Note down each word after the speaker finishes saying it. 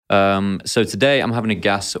So today I'm having a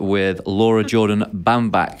gas with Laura Jordan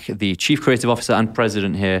Bamback, the Chief Creative Officer and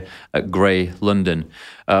President here at Grey London.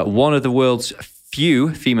 One of the world's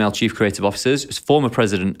few female Chief Creative Officers, is former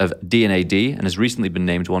President of D&AD and has recently been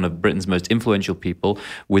named one of Britain's most influential people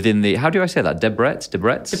within the, how do I say that,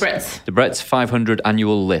 Debrett's 500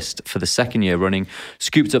 annual list for the second year running,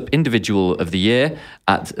 scooped up Individual of the Year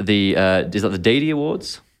at the, is that the Daddy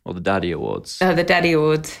Awards? Or the Daddy Awards? The Daddy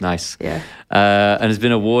Awards. Nice. Yeah. And has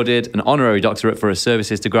been awarded an honorary doctorate for her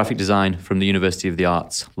services to graphic design from the University of the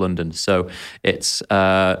Arts, London. So it's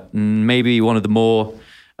maybe one of the more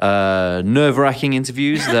nerve-wracking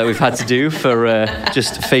interviews that we've had to do for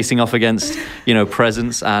just facing off against,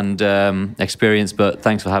 presence and experience. But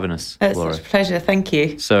thanks for having us, Laura. It's such a pleasure. Thank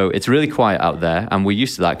you. So it's really quiet out there, and we're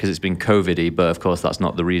used to that because it's been COVID-y, but of course that's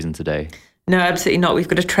not the reason today. No, absolutely not. We've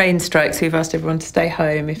got a train strike, so we've asked everyone to stay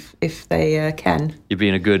home if they can. You're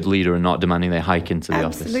being a good leader and not demanding they hike into the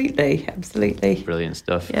office. Absolutely. Brilliant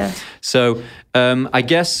stuff. Yeah. So I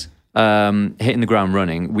guess hitting the ground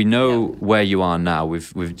running, we know where you are now.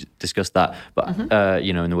 We've discussed that. But, in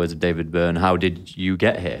the words of David Byrne, how did you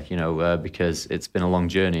get here? Because it's been a long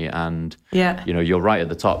journey and, you're right at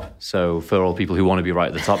the top. So for all people who want to be right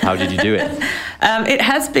at the top, how did you do it? It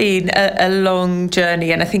has been a long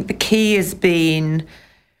journey. And I think the key has been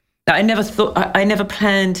that I never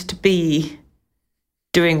planned to be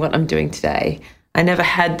doing what I'm doing today. I never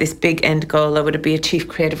had this big end goal. I want to be a chief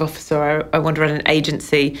creative officer. I want to run an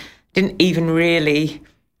agency. Didn't even really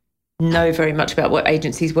know very much about what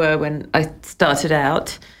agencies were when I started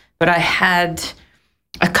out. But I had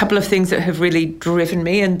a couple of things that have really driven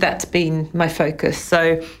me, and that's been my focus.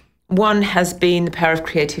 So one has been the power of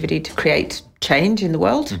creativity to create change in the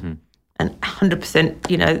world. Mm-hmm. And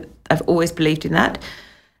 100%, I've always believed in that.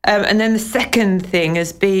 And then the second thing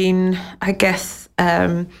has been, I guess,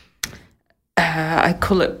 I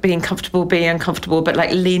call it being comfortable, being uncomfortable, but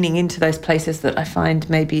like leaning into those places that I find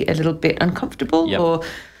maybe a little bit uncomfortable or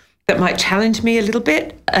that might challenge me a little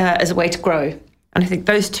bit as a way to grow. And I think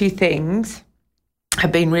those two things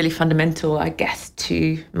have been really fundamental, I guess,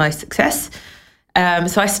 to my success.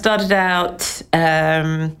 So I started out,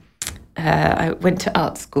 I went to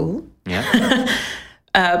art school. Yeah.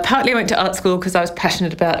 Partly I went to art school because I was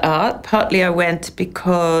passionate about art. Partly I went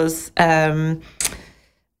because I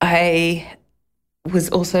was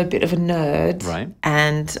also a bit of a nerd. Right.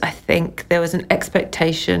 And I think there was an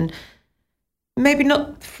expectation, maybe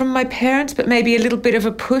not from my parents, but maybe a little bit of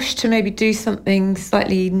a push to maybe do something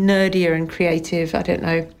slightly nerdier and creative. I don't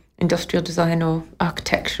know, industrial design or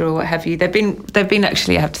architecture or what have you. They've been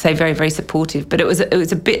actually, I have to say, very, very supportive. But it was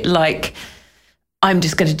a bit like, I'm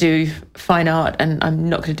just going to do fine art and I'm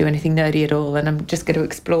not going to do anything nerdy at all, and I'm just going to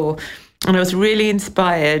explore. And I was really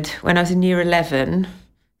inspired when I was in year 11.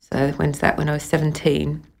 So when's that? When I was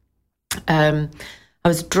 17. I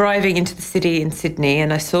was driving into the city in Sydney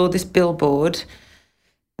and I saw this billboard.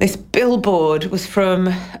 This billboard was from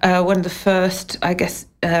one of the first, I guess,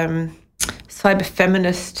 cyber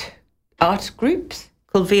feminist art groups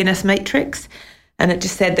called VNS Matrix. And it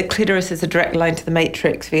just said the clitoris is a direct line to the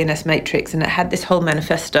matrix, VNS Matrix. And it had this whole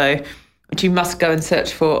manifesto, which you must go and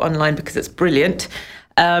search for online because it's brilliant.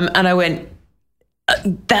 And I went,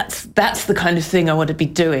 that's the kind of thing I want to be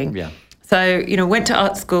doing. Yeah. So, went to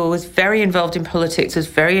art school, was very involved in politics, was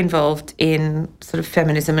very involved in sort of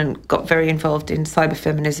feminism and got very involved in cyber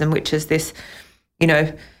feminism, which is this,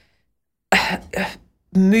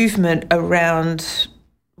 movement around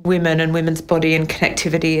women and women's body and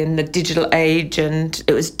connectivity in the digital age. And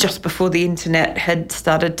it was just before the internet had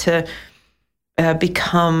started to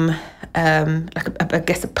become I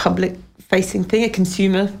guess a public-facing thing, a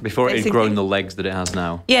consumer. Before it had grown the legs that it has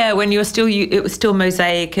now. Yeah, when it was still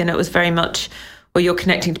Mosaic, and it was very much, well, you're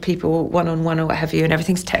connecting to people one-on-one or what have you, and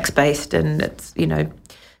everything's text-based, and it's,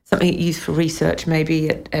 something used for research maybe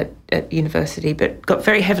at university, but got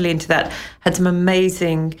very heavily into that. Had some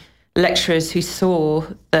amazing lecturers who saw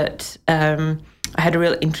that I had a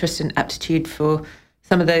real interest and aptitude for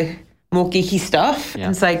some of the more geeky stuff,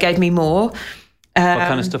 and so gave me more. What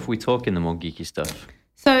kind of stuff are we talking, the more geeky stuff?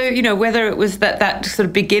 So, whether it was that sort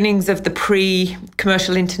of beginnings of the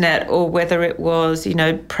pre-commercial internet, or whether it was,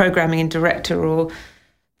 programming in Director, or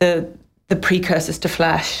the precursors to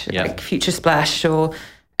Flash, like Future Splash, or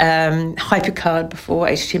HyperCard before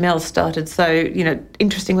HTML started. So,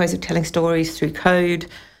 interesting ways of telling stories through code.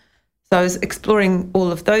 So I was exploring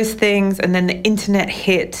all of those things. And then the internet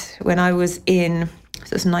hit when I was in, so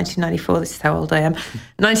it was 1994, this is how old I am,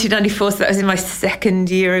 1994, so that was in my third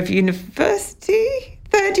year of university.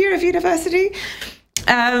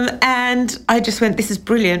 And I just went, this is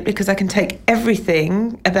brilliant because I can take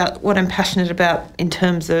everything about what I'm passionate about in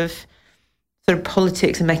terms of sort of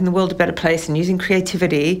politics and making the world a better place and using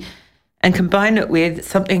creativity and combine it with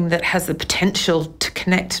something that has the potential to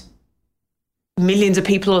connect millions of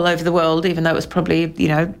people all over the world, even though it was probably,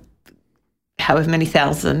 however many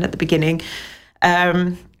thousand at the beginning.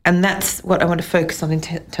 And that's what I want to focus on in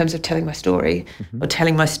terms of telling my story or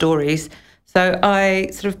telling my stories. So I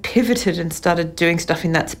sort of pivoted and started doing stuff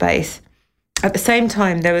in that space. At the same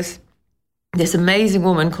time, there was this amazing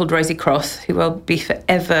woman called Rosie Cross, who I'll be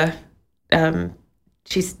forever.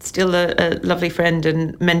 She's still a lovely friend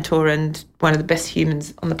and mentor and one of the best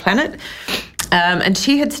humans on the planet. And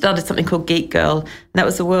she had started something called Geek Girl, and that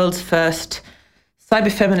was the world's first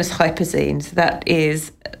cyber-feminist hyperzine. So that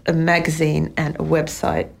is a magazine and a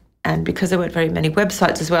website. And because there weren't very many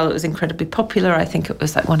websites as well, it was incredibly popular. I think it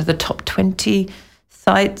was like one of the top 20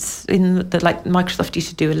 sites in like Microsoft used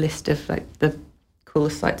to do a list of like the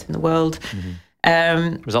coolest sites in the world.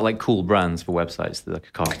 Was that like cool brands for websites, like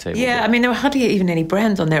a coffee table? Yeah, I mean, there were hardly even any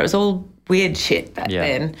brands on there. It was all weird shit back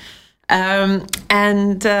then.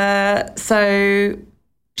 So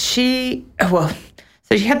she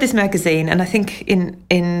had this magazine, and I think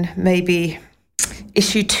in maybe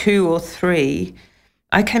issue 2 or 3,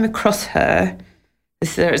 I came across her.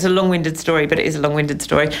 It's a long-winded story, but it is a long-winded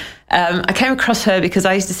story. I came across her because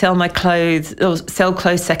I used to sell sell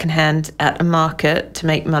clothes secondhand at a market to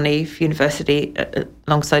make money for university,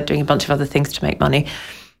 alongside doing a bunch of other things to make money.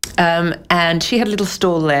 And she had a little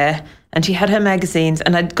stall there, and she had her magazines,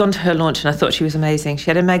 and I'd gone to her launch, and I thought she was amazing. She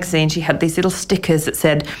had a magazine. She had these little stickers that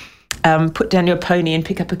said, put down your pony and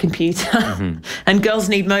pick up a computer, and girls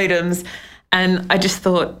need modems. And I just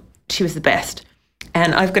thought she was the best.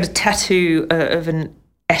 And I've got a tattoo of an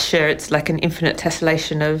Escher. It's like an infinite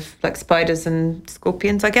tessellation of like spiders and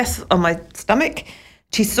scorpions, I guess, on my stomach.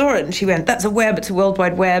 She saw it and she went, that's a web. It's a World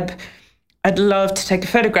Wide Web. I'd love to take a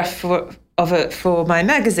photograph of it for my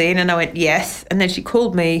magazine. And I went, yes. And then she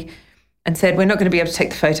called me and said, we're not going to be able to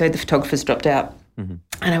take the photo. The photographer's dropped out. And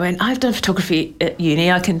I went, I've done photography at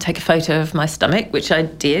uni. I can take a photo of my stomach, which I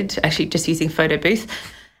did, actually just using Photo Booth.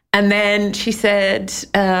 And then she said,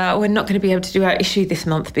 we're not going to be able to do our issue this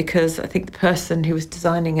month because I think the person who was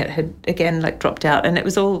designing it had, again, like dropped out. And it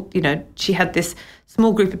was all, she had this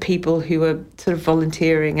small group of people who were sort of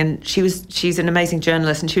volunteering, and she's an amazing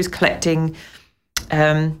journalist, and she was collecting,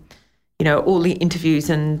 all the interviews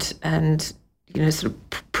and sort of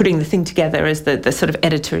putting the thing together as the sort of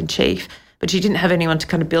editor-in-chief. But she didn't have anyone to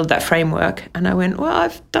kind of build that framework. And I went, well,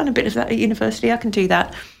 I've done a bit of that at university. I can do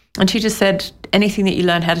that. And she just said, anything that you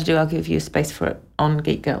learn how to do, I'll give you a space for it on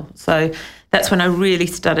Geek Girl. So that's when I really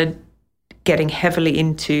started getting heavily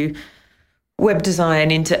into web design,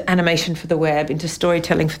 into animation for the web, into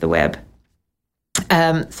storytelling for the web.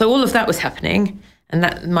 So all of that was happening, and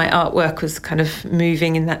that my artwork was kind of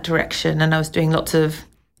moving in that direction. And I was doing lots of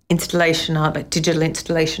installation art, like digital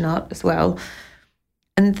installation art as well.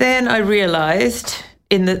 And then I realised,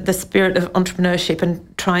 in the spirit of entrepreneurship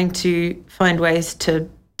and trying to find ways to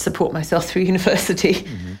support myself through university,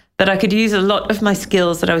 that I could use a lot of my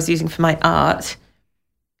skills that I was using for my art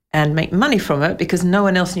and make money from it, because no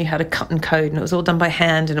one else knew how to cut and code, and it was all done by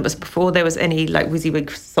hand, and it was before there was any like WYSIWYG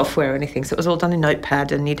software or anything, so it was all done in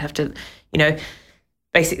Notepad, and you'd have to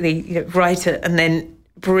basically write it and then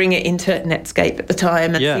bring it into Netscape at the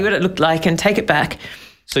time and see what it looked like and take it back.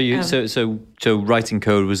 So so writing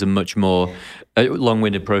code was a much more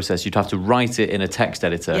long-winded process. You'd have to write it in a text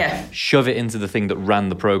editor, shove it into the thing that ran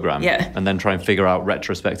the program, and then try and figure out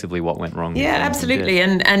retrospectively what went wrong. Yeah, absolutely.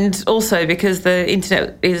 And also because the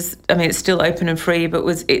internet is, it's still open and free, but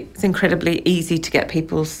it's incredibly easy to get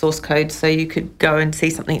people's source code. So you could go and see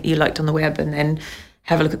something that you liked on the web and then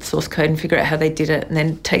have a look at the source code and figure out how they did it, and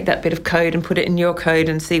then take that bit of code and put it in your code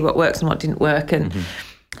and see what works and what didn't work. And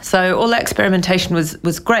so all that experimentation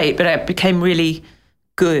was great, but I became really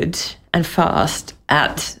good and fast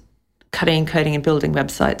at cutting and coding and building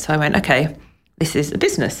websites. So I went, okay, this is a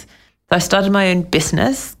business. So I started my own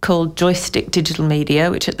business called Joystick Digital Media,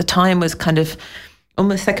 which at the time was kind of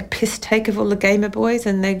almost like a piss take of all the gamer boys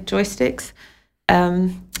and their joysticks.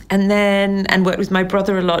 And worked with my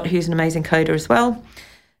brother a lot, who's an amazing coder as well.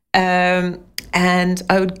 And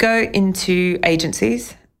I would go into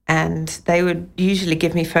agencies, and they would usually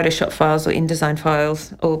give me Photoshop files or InDesign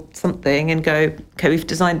files or something and go, okay, we've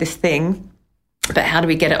designed this thing, but how do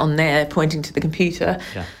we get it on there pointing to the computer?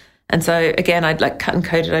 Yeah. And so, again, I'd like cut and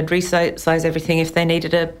code it. I'd resize everything. If they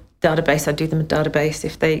needed a database, I'd do them a database.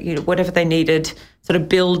 If they, whatever they needed, sort of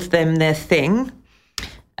build them their thing.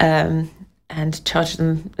 And and charge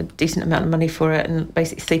them a decent amount of money for it and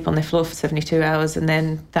basically sleep on their floor for 72 hours. And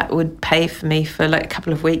then that would pay for me for like a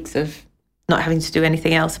couple of weeks of not having to do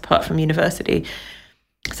anything else apart from university.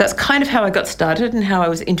 So that's kind of how I got started and how I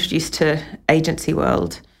was introduced to agency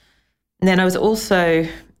world. And then I was also,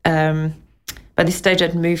 by this stage,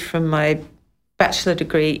 I'd moved from my bachelor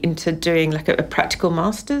degree into doing like a practical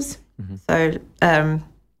master's. So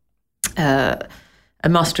a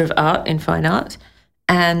Master of Art in Fine Art.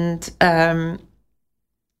 And, and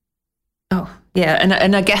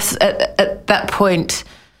I guess at that point,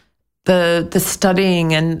 the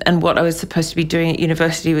studying and what I was supposed to be doing at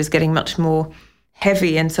university was getting much more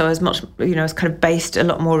heavy. And so I was kind of based a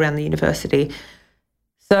lot more around the university.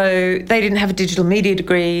 So they didn't have a digital media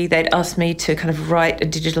degree. They'd asked me to kind of write a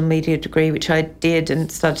digital media degree, which I did and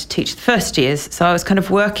started to teach the first years. So I was kind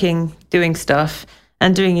of working, doing stuff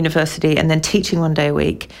and doing university and then teaching one day a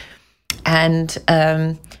week. And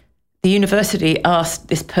the university asked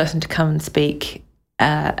this person to come and speak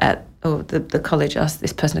the college asked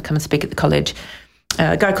this person to come and speak at the college.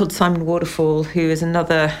 A guy called Simon Waterfall, he was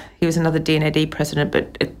another D&AD president,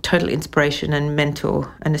 but a total inspiration and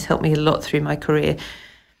mentor, and has helped me a lot through my career.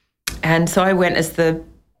 And so I went as the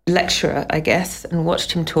lecturer, I guess, and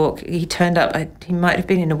watched him talk. He turned up, he might have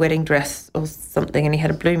been in a wedding dress or something, and he had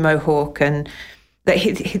a blue mohawk, and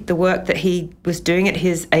that the work that he was doing at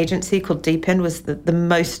his agency called Deep End was the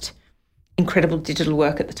most incredible digital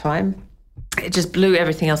work at the time. It just blew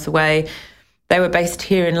everything else away. They were based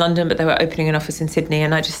here in London, but they were opening an office in Sydney,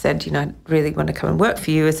 and I just said, I really want to come and work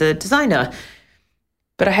for you as a designer.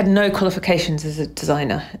 But I had no qualifications as a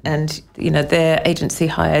designer, and their agency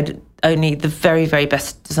hired only the very, very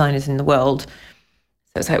best designers in the world. So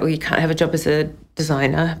it's like, well, you can't have a job as a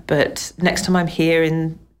designer, but next time I'm here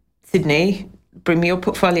in Sydney, bring me your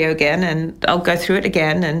portfolio again and I'll go through it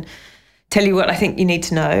again and tell you what I think you need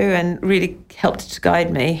to know, and really helped to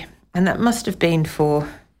guide me. And that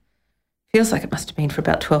feels like it must have been for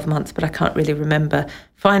about 12 months, but I can't really remember.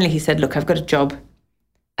 Finally, he said, look, I've got a job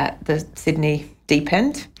at the Sydney Deep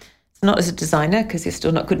End. It's not as a designer because you're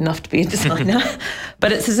still not good enough to be a designer,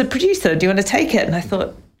 but it's as a producer. Do you want to take it? And I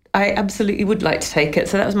thought, I absolutely would like to take it.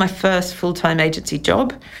 So that was my first full-time agency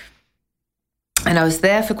job. And I was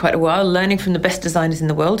there for quite a while, learning from the best designers in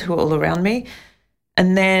the world who were all around me.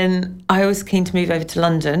 And then I was keen to move over to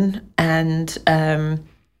London, and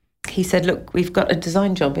he said, look, we've got a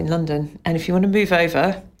design job in London, and if you want to move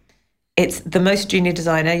over, it's the most junior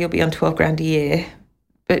designer, you'll be on 12 grand a year.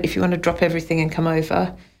 But if you want to drop everything and come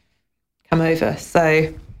over.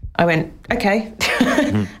 So I went, okay.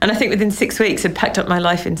 And I think within 6 weeks I'd packed up my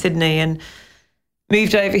life in Sydney and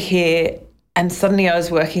moved over here. And suddenly I was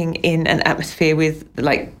working in an atmosphere with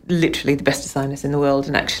like literally the best designers in the world.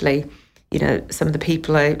 And actually, some of the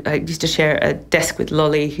people I used to share a desk with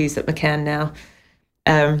Lolly, who's at McCann now,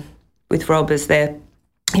 with Rob as their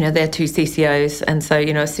two CCOs. And so,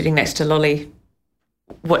 I was sitting next to Lolly,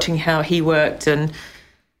 watching how he worked, and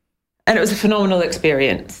it was a phenomenal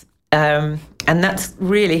experience. And that's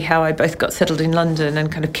really how I both got settled in London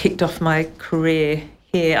and kind of kicked off my career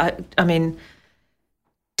here. I mean,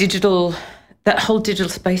 that whole digital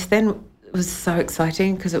space then was so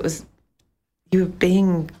exciting because you were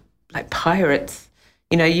being like pirates.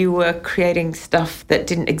 You were creating stuff that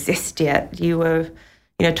didn't exist yet. You were,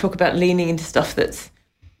 talk about leaning into stuff that's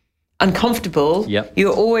uncomfortable. Yep.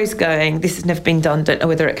 You're always going, this has never been done, don't know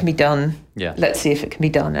whether it can be done. Yeah. Let's see if it can be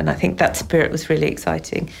done. And I think that spirit was really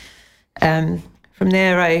exciting. From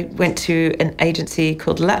there, I went to an agency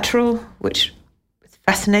called Lateral, which was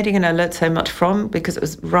fascinating, and I learned so much from, because it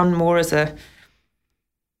was run more as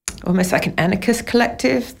almost like an anarchist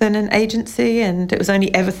collective than an agency, and it was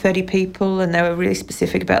only ever 30 people, and they were really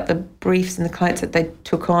specific about the briefs and the clients that they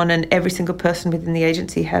took on, and every single person within the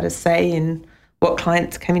agency had a say in what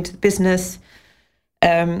clients came into the business.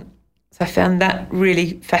 So I found that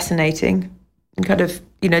really fascinating, and kind of,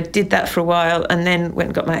 did that for a while, and then went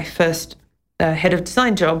and got my first head of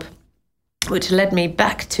design job, which led me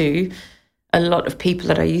back to a lot of people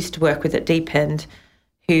that I used to work with at Deep End,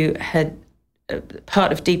 who had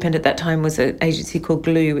part of Deep End at that time was an agency called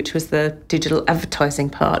Glue, which was the digital advertising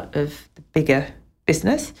part of the bigger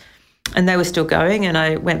business. And they were still going, and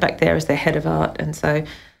I went back there as their head of art. And so I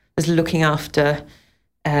was looking after,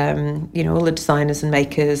 all the designers and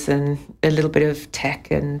makers and a little bit of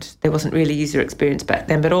tech, and there wasn't really user experience back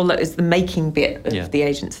then, but all that is the making bit of the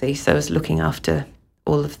agency. So I was looking after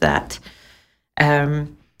all of that.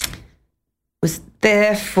 Was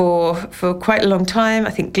there for quite a long time.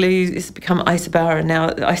 I think Glue has become Isobauer, and now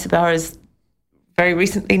Isobauer is very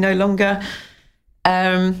recently no longer.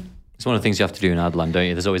 It's one of the things you have to do in Adland, don't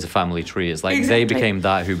you? There's always a family tree. It's like Exactly. they became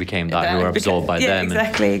that, who became that, who were absorbed by them.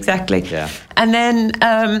 Exactly. Yeah. And then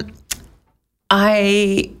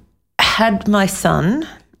I had my son.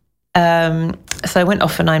 So I went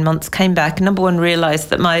off for 9 months, came back. Number one, realised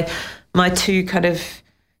that my two kind of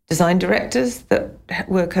design directors that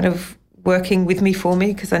were kind of working with me, for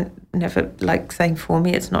me, because I never like saying for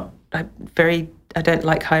me. It's not I don't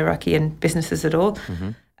like hierarchy in businesses at all.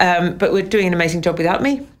 But we're doing an amazing job without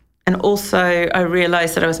me. And also I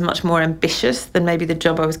realised that I was much more ambitious than maybe the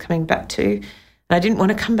job I was coming back to. And I didn't want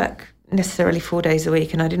to come back necessarily 4 days a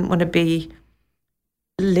week, and I didn't want to be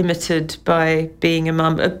limited by being a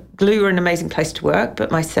mum. Glue are an amazing place to work,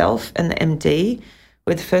 but myself and the MD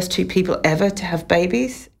were the first two people ever to have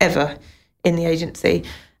babies, ever, in the agency.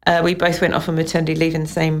 We both went off on maternity leave in the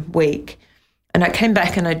same week. And I came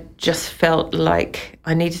back and I just felt like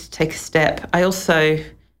I needed to take a step. I also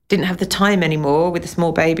didn't have the time anymore with a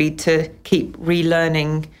small baby to keep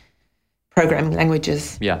relearning programming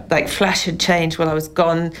languages. Yeah. Like Flash had changed while I was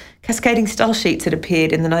gone. Cascading style sheets had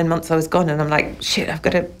appeared in the 9 months I was gone. And I'm like, shit, I've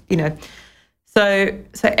got to, So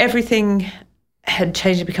everything had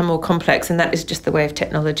changed and become more complex. And that is just the way of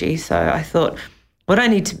technology. So I thought, what I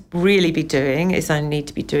need to really be doing is I need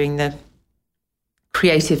to be doing the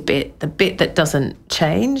creative bit, the bit that doesn't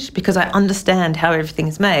change, because I understand how everything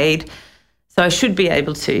is made. So I should be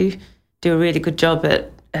able to do a really good job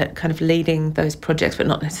at kind of leading those projects, but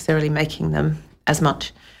not necessarily making them as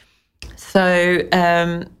much. So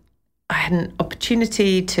I had an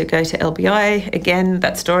opportunity to go to LBI. Again,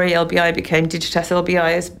 that story, LBI became Digitas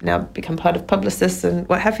LBI, has now become part of Publicis and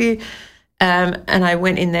what have you. And I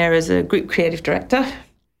went in there as a group creative director,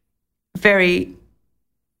 very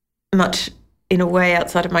much in a way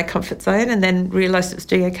outside of my comfort zone, and then realised it was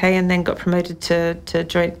doing okay, and then got promoted to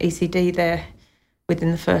join ECD there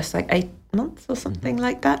within the first 8 months or something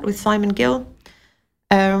like that with Simon Gill.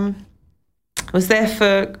 Was there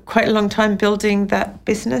for quite a long time building that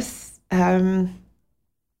business. Then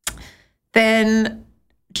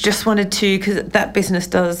just wanted to, because that business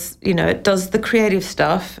does, it does the creative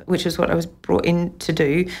stuff, which is what I was brought in to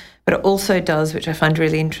do, but it also does, which I find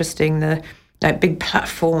really interesting, the big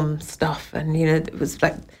platform stuff. And, it was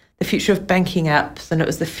like the future of banking apps, and it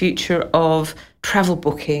was the future of travel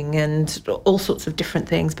booking and all sorts of different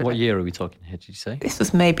things. But what year are we talking here, did you say? This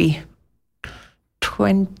was maybe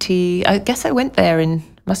 20, I guess I went there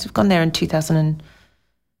must have gone there in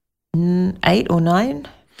 2008 or 9.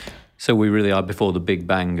 So we really are before the big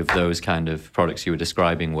bang of those kind of products you were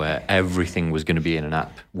describing, where everything was going to be in an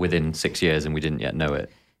app within 6 years and we didn't yet know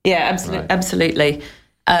it. Yeah, absolutely.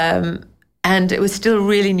 And it was still a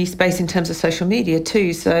really new space in terms of social media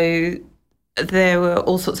too. So there were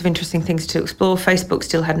all sorts of interesting things to explore. Facebook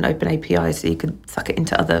still had an open API, so you could suck it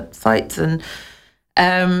into other sites. And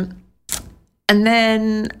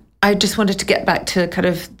then I just wanted to get back to kind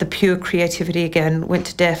of the pure creativity again. Went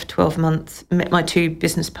to DEF 12 months, met my two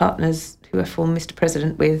business partners who I formed Mr.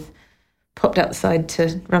 President with, popped outside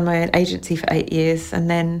to run my own agency for 8 years, and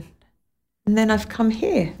then I've come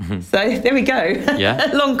here. So there we go. Yeah.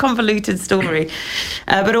 Long, convoluted story.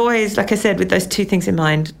 But always, like I said, with those two things in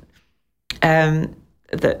mind,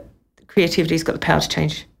 that creativity's got the power to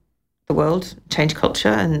change the world, change culture,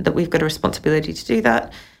 and that we've got a responsibility to do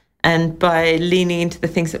that. And by leaning into the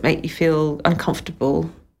things that make you feel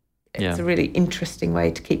uncomfortable, it's a really interesting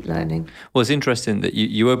way to keep learning. Well, it's interesting that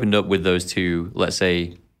you opened up with those two, let's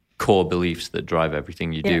say, core beliefs that drive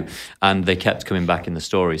everything you do, and they kept coming back in the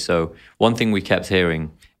story. So one thing we kept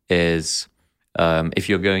hearing is if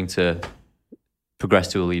you're going to progress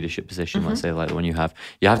to a leadership position, let's say like the one you have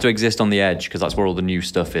to exist on the edge, because that's where all the new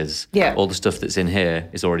stuff is. All the stuff that's in here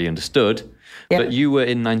is already understood. But you were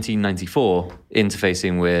in 1994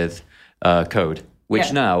 interfacing with code,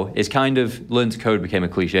 which now is kind of, learn to code became a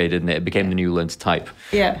cliche, didn't it? It became the new learn to type.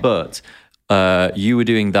 But you were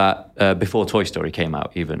doing that before Toy Story came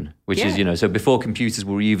out, even, which is, so before computers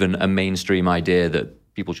were even a mainstream idea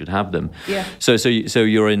that people should have them. So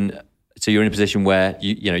you're in a position where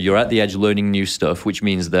you're at the edge learning new stuff, which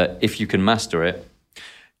means that if you can master it,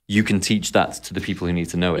 you can teach that to the people who need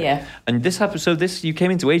to know it. And this happened. So you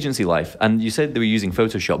came into agency life, and you said they were using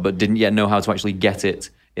Photoshop, but didn't yet know how to actually get it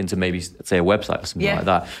into maybe, say, a website or something like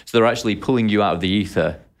that. So they're actually pulling you out of the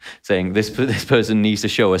ether, saying this person needs to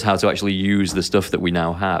show us how to actually use the stuff that we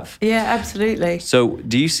now have. Absolutely. So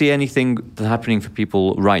do you see anything happening for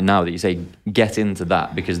people right now that you say, get into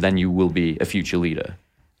that, because then you will be a future leader?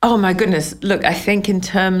 Oh my goodness. Look, I think in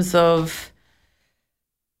terms of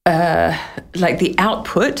like the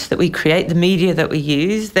output that we create, the media that we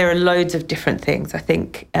use, there are loads of different things, I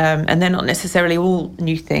think. And they're not necessarily all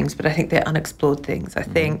new things, but I think they're unexplored things. I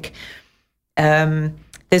think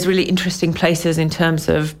there's really interesting places in terms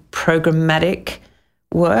of programmatic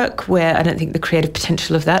work where I don't think the creative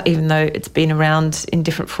potential of that, even though it's been around in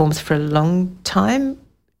different forms for a long time,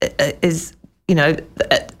 is,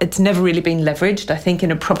 it's never really been leveraged, I think,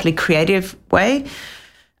 in a properly creative way.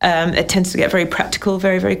 It tends to get very practical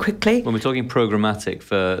very, very quickly. When we're talking programmatic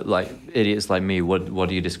for like idiots like me, what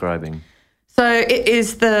are you describing? So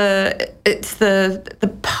it's the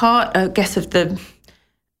part, I guess,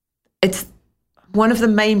 it's one of the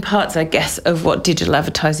main parts, I guess, of what digital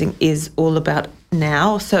advertising is all about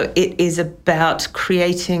now. So it is about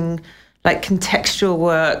creating like contextual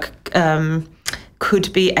work,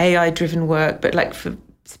 could be AI-driven work, but like for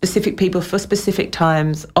specific people, for specific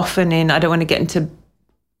times, often I don't want to get into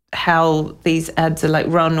how these ads are like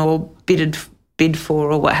run or bid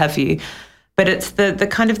for or what have you, but it's the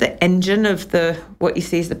kind of the engine of what you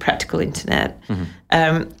see as the practical internet.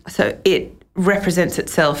 Mm-hmm. So it represents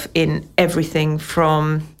itself in everything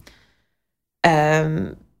from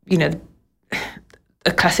a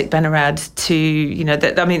classic banner ad to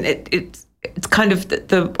it's kind of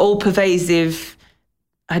the all-pervasive,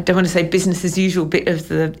 I don't want to say business as usual bit of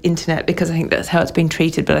the internet, because I think that's how it's been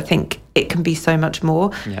treated, but I think it can be so much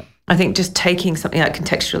more. Yep. I think just taking something like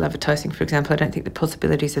contextual advertising, for example, I don't think the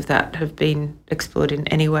possibilities of that have been explored in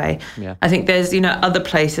any way. Yeah. I think there's, other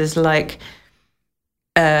places like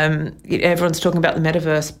everyone's talking about the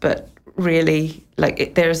metaverse, but really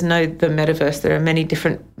there is no the metaverse. There are many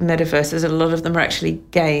different metaverses. A lot of them are actually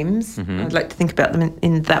games. Mm-hmm. I'd like to think about them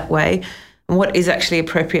in that way. And what is actually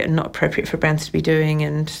appropriate and not appropriate for brands to be doing,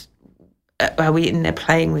 and are we in there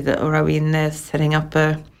playing with it, or are we in there setting up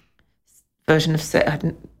a version of I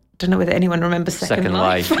don't know whether anyone remembers Second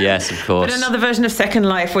Life. Yes, of course. But another version of Second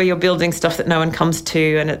Life where you're building stuff that no one comes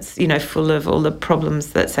to, and it's full of all the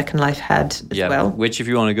problems that Second Life had as well. Which, if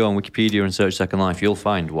you want to go on Wikipedia and search Second Life, you'll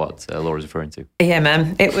find what Laura's referring to. Yeah,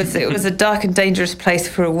 man, it was a dark and dangerous place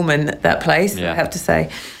for a woman. That place, I have to say.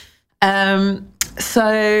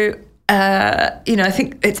 I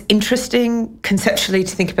think it's interesting conceptually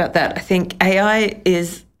to think about that. I think AI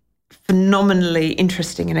is phenomenally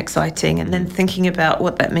interesting and exciting, and then thinking about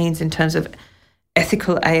what that means in terms of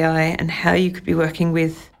ethical AI and how you could be working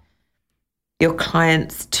with your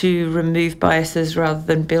clients to remove biases rather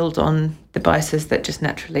than build on the biases that just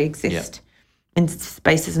naturally exist in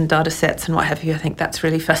spaces and data sets and what have you. I think that's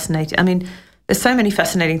really fascinating. I mean, there's so many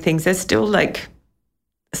fascinating things. There's still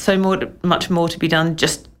much more to be done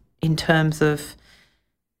just in terms of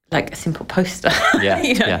like a simple poster.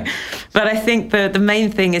 Yeah. But I think the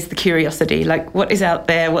main thing is the curiosity, like what is out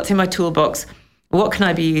there, what's in my toolbox, what can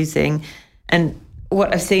I be using? And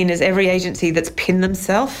what I've seen is every agency that's pinned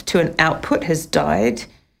themselves to an output has died,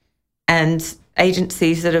 and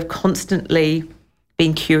agencies that have constantly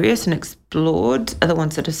been curious and explored are the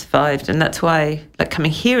ones that have survived. And that's why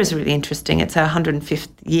coming here is really interesting. It's our 105th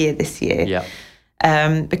year this year.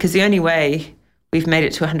 Yeah. Because the only way we've made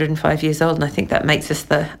it to 105 years old, and I think that makes us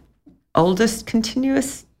the oldest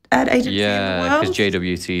continuous ad agency in the world. Yeah, because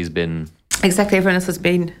JWT has been... Exactly, everyone else has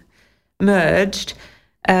been merged.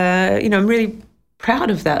 I'm really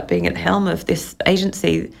proud of that, being at the helm of this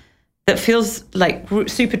agency that feels like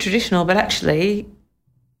super traditional, but actually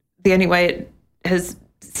the only way it has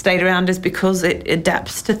stayed around is because it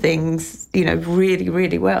adapts to things, really,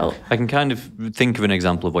 really well. I can kind of think of an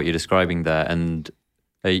example of what you're describing there, and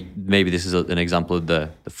maybe this is an example of the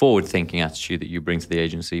forward-thinking attitude that you bring to the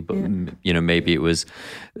agency, but maybe it was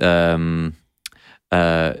an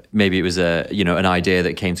idea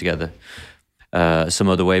that came together some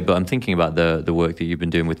other way. But I'm thinking about the work that you've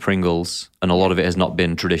been doing with Pringles, and a lot of it has not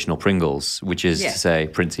been traditional Pringles, which is to say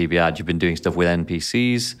print TV ad. You've been doing stuff with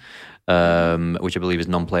NPCs, which I believe is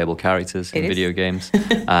non-playable characters in video games.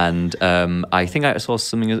 And I think I saw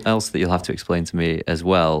something else that you'll have to explain to me as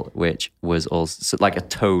well, which was also like a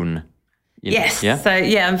tone. Yes. Yeah? So,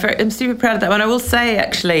 I'm super proud of that one. I will say,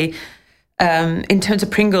 actually, in terms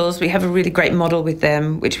of Pringles, we have a really great model with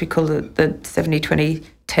them, which we call the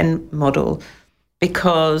 70-20-10 model,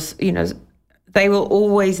 because, they will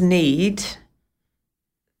always need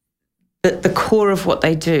the core of what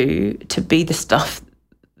they do to be the stuff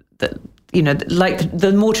that, like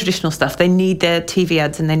the more traditional stuff. They need their TV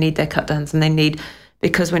ads and they need their cut downs, and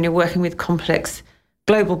because when you're working with complex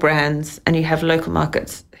global brands and you have local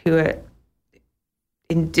markets who are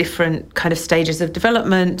in different kind of stages of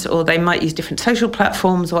development, or they might use different social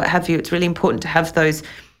platforms or what have you, it's really important to have those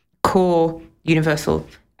core universal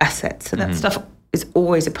assets. So that stuff is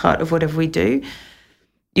always a part of whatever we do.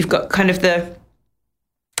 you've got kind of the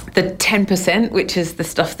 10%, which is the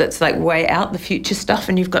stuff that's like way out, the future stuff,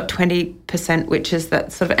 and you've got 20%, which is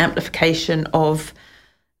that sort of amplification of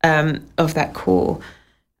that core.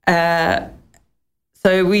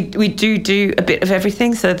 So we do a bit of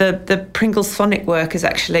everything. So the Pringles Sonic work is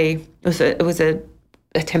actually was a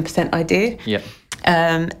 10% idea. Yeah.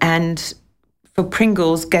 And for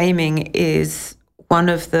Pringles, gaming is one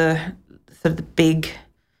of the sort of the big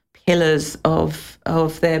pillars of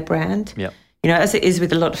their brand. Yeah. You know, as it is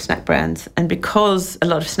with a lot of snack brands. And because a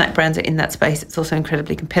lot of snack brands are in that space, it's also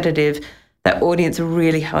incredibly competitive. That audience are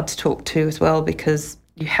really hard to talk to as well, because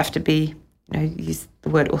you have to be, you know, use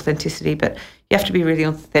the word authenticity, but you have to be really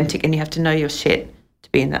authentic and you have to know your shit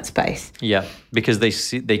to be in that space. Yeah, because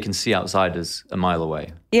they can see outsiders a mile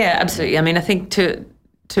away. Yeah, absolutely. I mean, I think to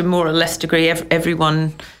more or less degree,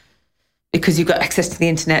 everyone, because you've got access to the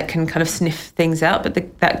internet, can kind of sniff things out, but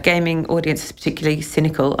that gaming audience is particularly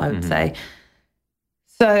cynical, I would say.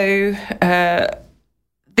 So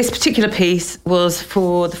this particular piece was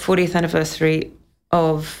for the 40th anniversary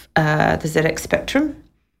of the ZX Spectrum.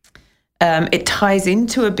 It ties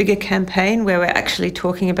into a bigger campaign where we're actually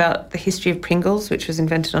talking about the history of Pringles, which was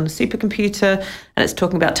invented on a supercomputer, and it's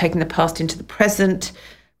talking about taking the past into the present.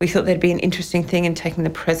 We thought there'd be an interesting thing in taking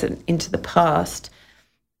the present into the past.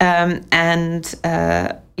 And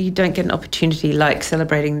you don't get an opportunity like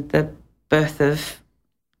celebrating the birth of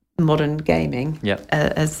modern gaming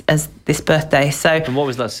as this birthday. And what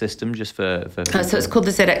was that system, just for so it's called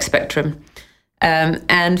the ZX Spectrum.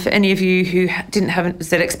 And for any of you who didn't have a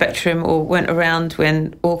ZX Spectrum or weren't around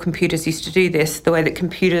when all computers used to do this, the way that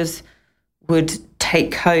computers would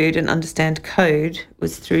take code and understand code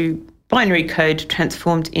was through binary code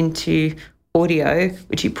transformed into audio,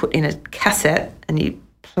 which you put in a cassette and you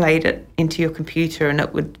played it into your computer, and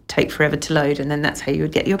it would take forever to load, and then that's how you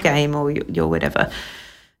would get your game or your whatever.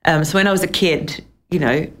 So when I was a kid, you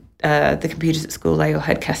know, the computers at school, they all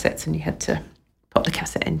had cassettes, and you had to pop the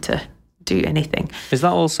cassette in to do anything. Is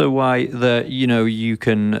that also why you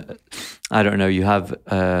can, I don't know, you have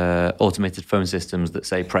automated phone systems that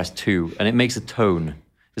say press 2 and it makes a tone?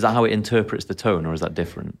 Is that how it interprets the tone, or is that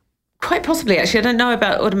different? Quite possibly, actually. I don't know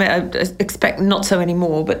about automated. I expect not so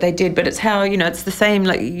anymore, but they did. But it's how, you know, it's the same,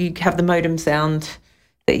 like you have the modem sound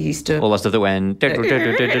that you used to... All that stuff that went...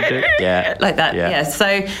 yeah. Like that, yeah.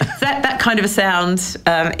 So that kind of a sound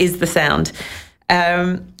is the sound.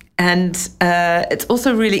 And it's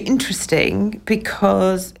also really interesting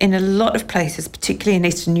because in a lot of places, particularly in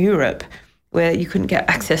Eastern Europe, where you couldn't get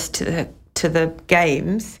access to the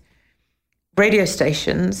games, radio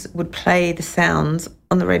stations would play the sounds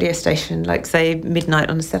on the radio station, like say midnight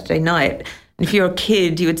on a Saturday night. And if you're a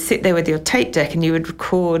kid, you would sit there with your tape deck and you would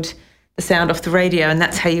record the sound off the radio, and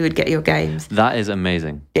that's how you would get your games. That is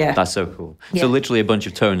amazing. Yeah. That's so cool. Yeah. So literally a bunch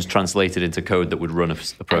of tones translated into code that would run a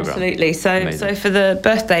program. Absolutely. So for the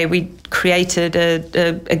birthday, we created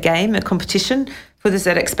a game, a competition for the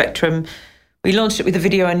ZX Spectrum. We launched it with a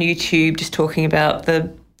video on YouTube just talking about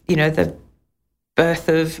the birth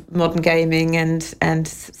of modern gaming and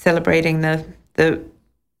celebrating the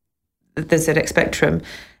ZX Spectrum.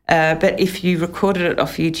 But if you recorded it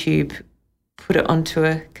off YouTube, put it onto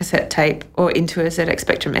a cassette tape or into a ZX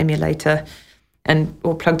Spectrum emulator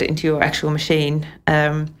or plugged it into your actual machine,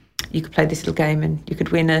 you could play this little game and you could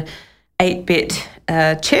win a 8-bit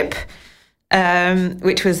chip,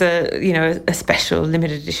 which was a special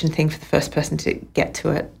limited edition thing for the first person to get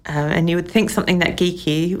to it. And you would think something that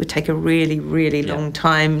geeky would take a really, really long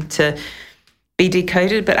time to be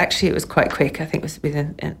decoded, but actually it was quite quick. I think it was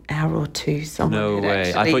within an hour or two. No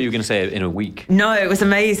way. I thought you were going to say it in a week. No, it was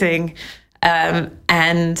amazing.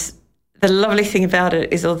 And the lovely thing about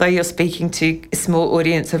it is, although you're speaking to a small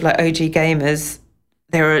audience of like OG gamers,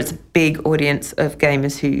 there is a big audience of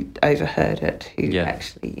gamers who overheard it, who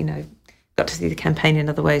actually, got to see the campaign in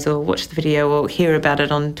other ways, or watch the video, or hear about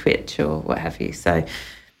it on Twitch or what have you. So,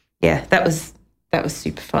 yeah, that was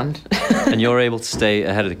super fun. And you're able to stay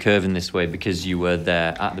ahead of the curve in this way because you were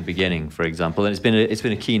there at the beginning, for example, and it's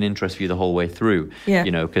been a keen interest for you the whole way through. Yeah.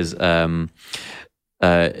 Because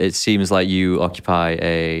it seems like you occupy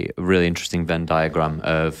a really interesting Venn diagram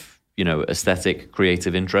of aesthetic,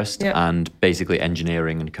 creative interest, and basically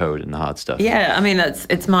engineering and code and the hard stuff. Yeah, I mean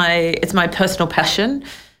it's my personal passion,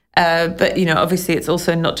 but obviously it's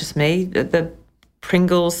also not just me. The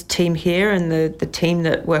Pringles team here and the team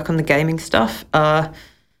that work on the gaming stuff are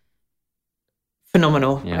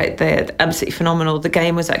phenomenal, right? They're absolutely phenomenal. The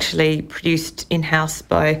game was actually produced in-house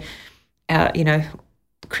by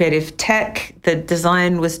Creative Tech. The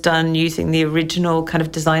design was done using the original kind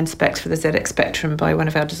of design specs for the ZX Spectrum by one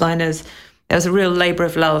of our designers. there was a real labour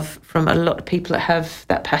of love from a lot of people that have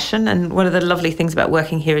that passion. And one of the lovely things about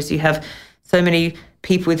working here is you have so many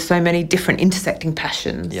people with so many different intersecting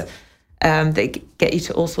passions that get you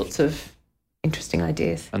to all sorts of interesting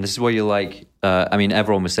ideas. And this is what you like. I mean,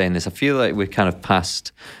 everyone was saying this. I feel like we're kind of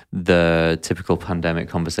past the typical pandemic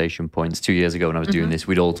conversation points. 2 years ago when I was doing this,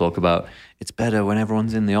 we'd all talk about it's better when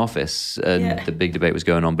everyone's in the office, and the big debate was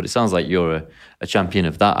going on. But it sounds like you're a champion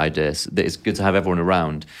of that idea. So that it's good to have everyone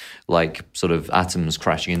around, like sort of atoms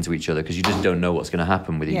crashing into each other, because you just don't know what's going to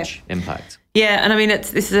happen with each impact. Yeah, and I mean,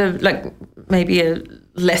 this is maybe a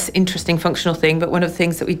less interesting functional thing, but one of the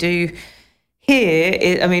things that we do here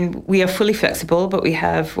is, I mean, we are fully flexible, but we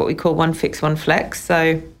have what we call one fix, one flex.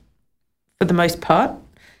 So for the most part,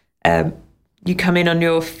 you come in on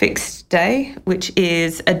your fixed day, which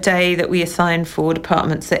is a day that we assign for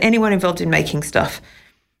departments. So anyone involved in making stuff,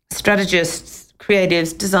 strategists,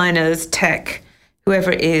 creatives, designers, tech,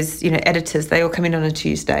 whoever it is, editors, they all come in on a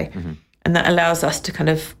Tuesday. And that allows us to kind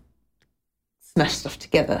of smash stuff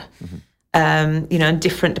together. And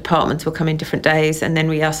different departments will come in different days, and then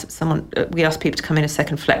we ask people to come in a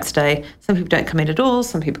second flex day. Some people don't come in at all.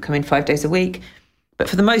 Some people come in 5 days a week. But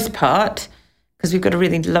for the most part, because we've got a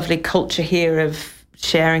really lovely culture here of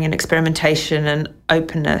sharing and experimentation and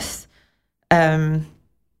openness,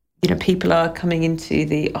 people are coming into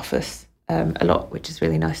the office a lot, which is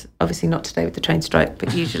really nice. Obviously not today with the train strike,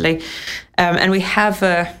 but usually. And we have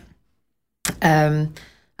a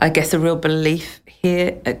real belief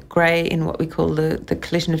here at Grey in what we call the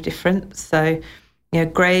collision of difference. So,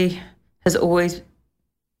 Grey has always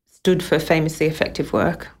stood for famously effective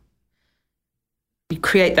work. You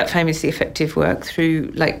create that famously effective work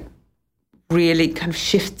through really kind of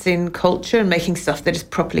shifts in culture and making stuff that is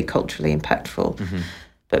properly culturally impactful.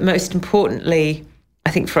 But most importantly,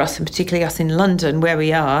 I think for us, and particularly us in London, where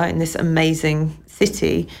we are in this amazing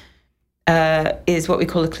city, is what we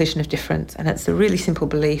call a collision of difference. And it's a really simple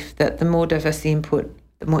belief that the more diverse the input,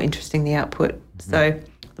 the more interesting the output. So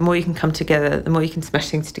the more you can come together, the more you can smash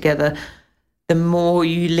things together, the more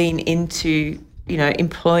you lean into,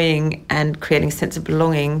 employing and creating a sense of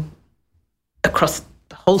belonging across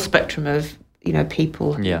the whole spectrum of,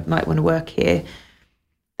 people who might want to work here,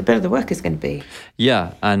 the better the work is going to be.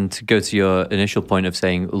 Yeah, and to go to your initial point of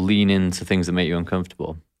saying lean into things that make you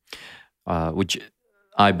uncomfortable, which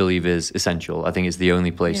I believe is essential. I think it's the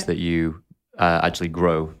only place that you actually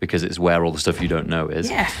grow, because it's where all the stuff you don't know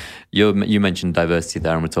is. Yeah. You mentioned diversity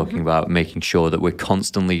there, and we're talking about making sure that we're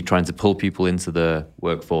constantly trying to pull people into the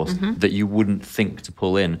workforce that you wouldn't think to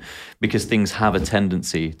pull in, because things have a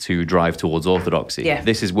tendency to drive towards orthodoxy. Yeah.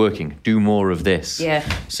 This is working. Do more of this. Yeah.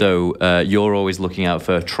 So you're always looking out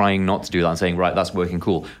for trying not to do that and saying, right, that's working,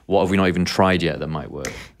 cool. What have we not even tried yet that might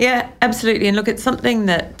work? Yeah, absolutely. And look, it's something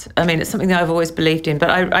that I've always believed in,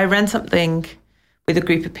 but I ran something with a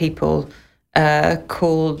group of people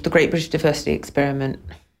called the Great British Diversity Experiment.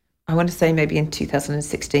 I want to say maybe in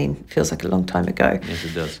 2016. Feels like a long time ago. Yes,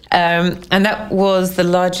 it does. And that was the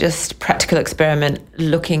largest practical experiment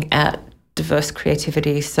looking at diverse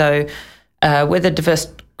creativity. So whether diverse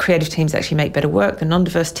creative teams actually make better work than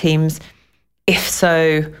non-diverse teams. If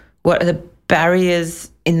so, what are the barriers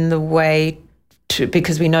in the way to,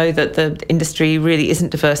 because we know that the industry really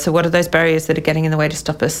isn't diverse. So what are those barriers that are getting in the way to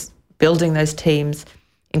stop us building those teams,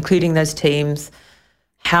 including those teams?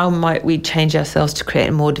 How might we change ourselves to create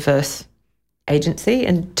a more diverse agency,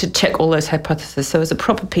 and to check all those hypotheses? So as a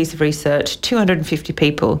proper piece of research, 250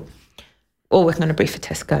 people all working on a brief for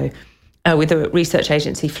Tesco, with a research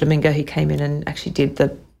agency, Flamingo, who came in and actually did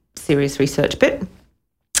the serious research bit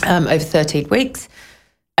over 13 weeks.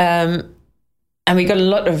 And we got a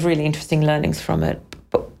lot of really interesting learnings from it.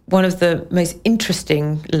 But one of the most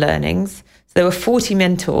interesting learnings, so there were 40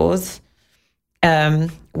 mentors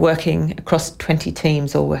working across 20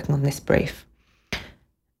 teams, all working on this brief.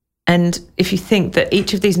 And if you think that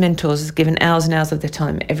each of these mentors is given hours and hours of their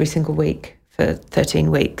time every single week for 13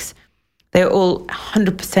 weeks, they're all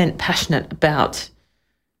 100% passionate about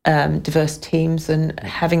diverse teams and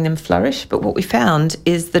having them flourish. But what we found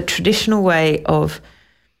is the traditional way of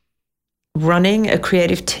running a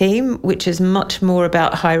creative team, which is much more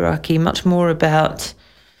about hierarchy, much more about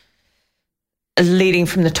leading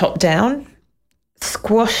from the top down,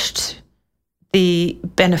 squashed the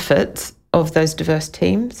benefits of those diverse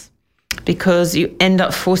teams, because you end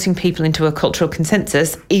up forcing people into a cultural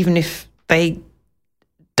consensus, even if they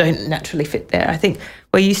don't naturally fit there. I think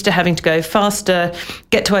we're used to having to go faster,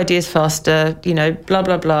 get to ideas faster, blah,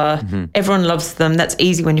 blah, blah. Mm-hmm. Everyone loves them. That's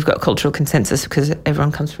easy when you've got cultural consensus because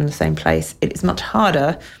everyone comes from the same place. It is much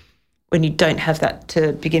harder when you don't have that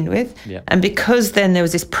to begin with. Yeah. And because then there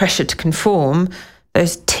was this pressure to conform,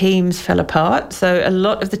 those teams fell apart. So a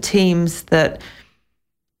lot of the teams that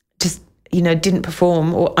just, didn't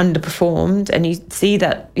perform or underperformed, and you see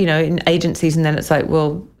that, in agencies, and then it's like,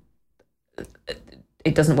 well,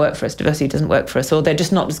 it doesn't work for us, diversity doesn't work for us, or they're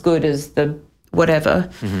just not as good as the whatever,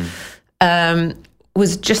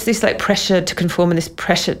 was just this like pressure to conform, and this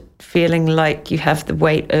pressure feeling like you have the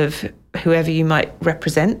weight of whoever you might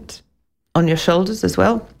represent on your shoulders as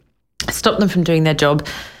well. Stop them from doing their job.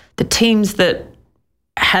 The teams that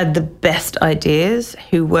had the best ideas,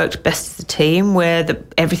 who worked best as a team, where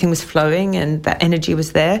everything was flowing and that energy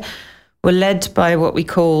was there, were led by what we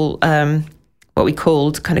called kind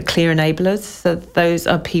of clear enablers. So those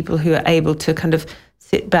are people who are able to kind of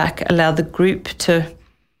sit back, allow the group to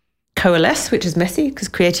coalesce, which is messy because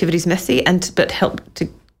creativity is messy, but help to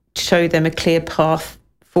show them a clear path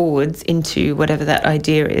forwards into whatever that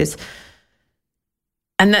idea is.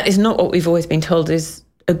 And that is not what we've always been told is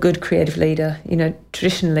a good creative leader,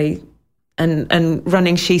 traditionally. And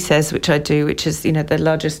running She Says, which I do, which is, the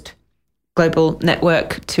largest global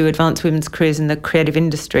network to advance women's careers in the creative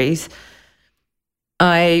industries.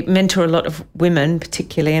 I mentor a lot of women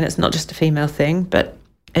particularly, and it's not just a female thing, but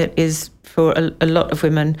it is for a lot of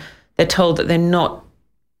women. They're told that they're not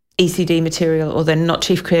ECD material or they're not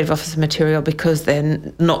chief creative officer material because they're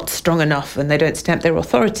not strong enough and they don't stamp their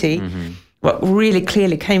authority. Mm-hmm. What really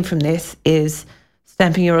clearly came from this is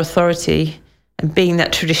stamping your authority and being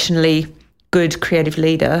that traditionally good creative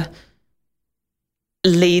leader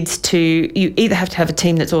leads to, you either have to have a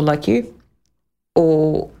team that's all like you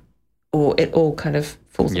or it all kind of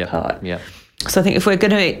falls apart. Yeah. So I think if we're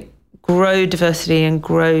going to grow diversity and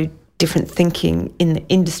grow different thinking in the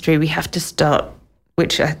industry, we have to start,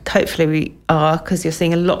 which hopefully we are, because you're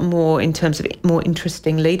seeing a lot more in terms of more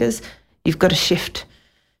interesting leaders. You've got to shift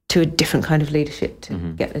to a different kind of leadership to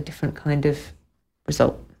get a different kind of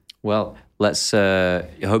result. Well, let's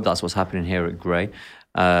hope that's what's happening here at Grey.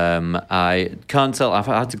 I can't tell. I've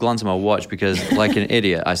had to glance at my watch because, like an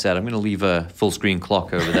idiot, I said I'm going to leave a full screen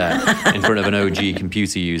clock over there in front of an OG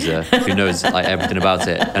computer user who knows like everything about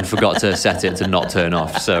it, and forgot to set it to not turn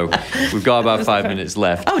off. So we've got about 5 minutes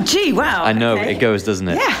left. Oh, gee, wow! I know okay. It goes, doesn't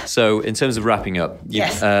it? Yeah. So in terms of wrapping up,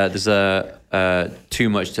 yes.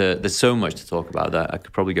 There's so much to talk about that I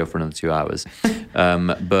could probably go for another 2 hours.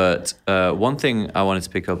 But one thing I wanted to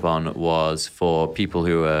pick up on was for people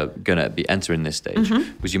who are going to be entering this stage,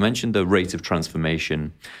 was you mentioned the rate of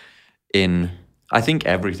transformation in, I think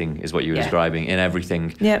everything is what you were describing, in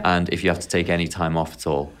everything. Yep. And if you have to take any time off at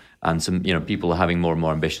all. And some, people are having more and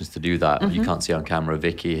more ambitions to do that. You can't see on camera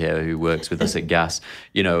Vicky here, who works with us at GAS,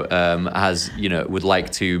 would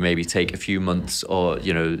like to maybe take a few months or,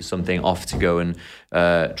 something off to go and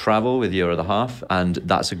travel with your other half. And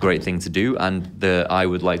that's a great thing to do. And I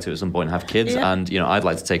would like to at some point have kids. Yeah. And, I'd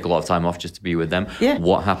like to take a lot of time off just to be with them. Yeah.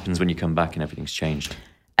 What happens when you come back and everything's changed?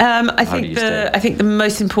 I think the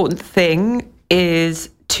most important thing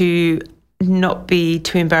is to not be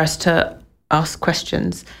too embarrassed to ask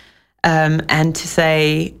questions. And to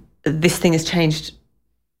say, this thing has changed.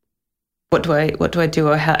 What do I do,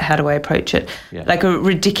 or how do I approach it? Yeah. Like a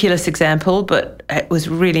ridiculous example, but it was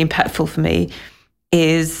really impactful for me,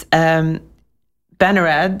 is banner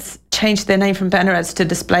ads changed their name from banner ads to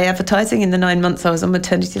display advertising in the 9 months I was on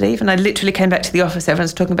maternity leave. And I literally came back to the office,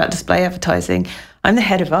 everyone's talking about display advertising. I'm the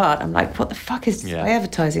head of art. I'm like, what the fuck is display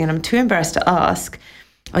advertising? And I'm too embarrassed to ask.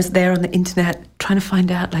 I was there on the internet trying to find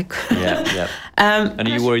out, like... And are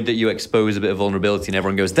you worried that you expose a bit of vulnerability and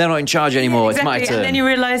everyone goes, they're not in charge anymore, exactly. It's my turn? And then you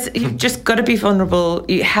realise you've just got to be vulnerable.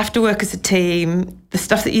 You have to work as a team. The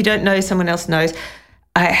stuff that you don't know, someone else knows.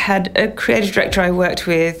 I had a creative director I worked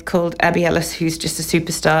with called Abby Ellis, who's just a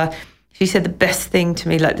superstar. She said the best thing to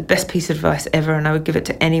me, like the best piece of advice ever, and I would give it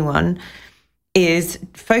to anyone, is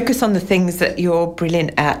focus on the things that you're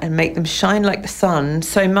brilliant at and make them shine like the sun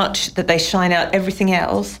so much that they shine out everything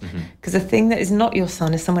else. Because the thing that is not your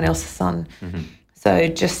sun is someone else's sun. So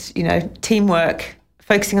just, teamwork,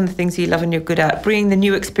 focusing on the things you love and you're good at, bringing the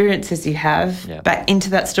new experiences you have back into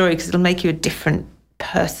that story, because it'll make you a different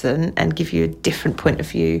person and give you a different point of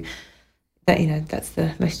view. That's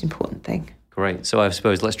the most important thing. Great. So I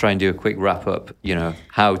suppose let's try and do a quick wrap up,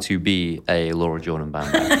 how to be a Laura Jordan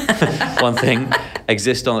Bamback. One thing,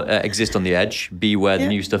 exist on the edge, be where the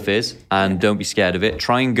new stuff is, and don't be scared of it.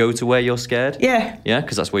 Try and go to where you're scared. Yeah,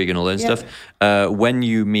 because that's where you're going to learn stuff. When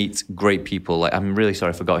you meet great people, like I'm really sorry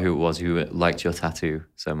I forgot who it was who liked your tattoo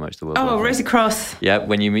so much. The world. Oh, Rosie Cross. Yeah,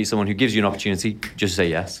 when you meet someone who gives you an opportunity, just say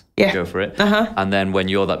yes. Yeah. Go for it. And then when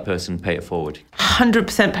you're that person, pay it forward.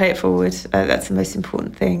 100% pay it forward. That's the most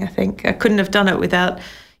important thing, I think. I couldn't have done it without,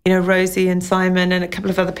 Rosie and Simon and a couple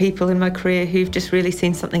of other people in my career who've just really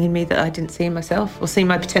seen something in me that I didn't see in myself or seen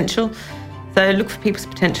my potential. So look for people's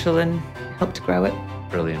potential and help to grow it.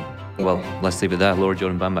 Brilliant. Well, let's leave it there. Laura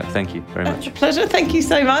Jordan Bamback, thank you very much. It's a pleasure. Thank you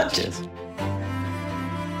so much. Cheers.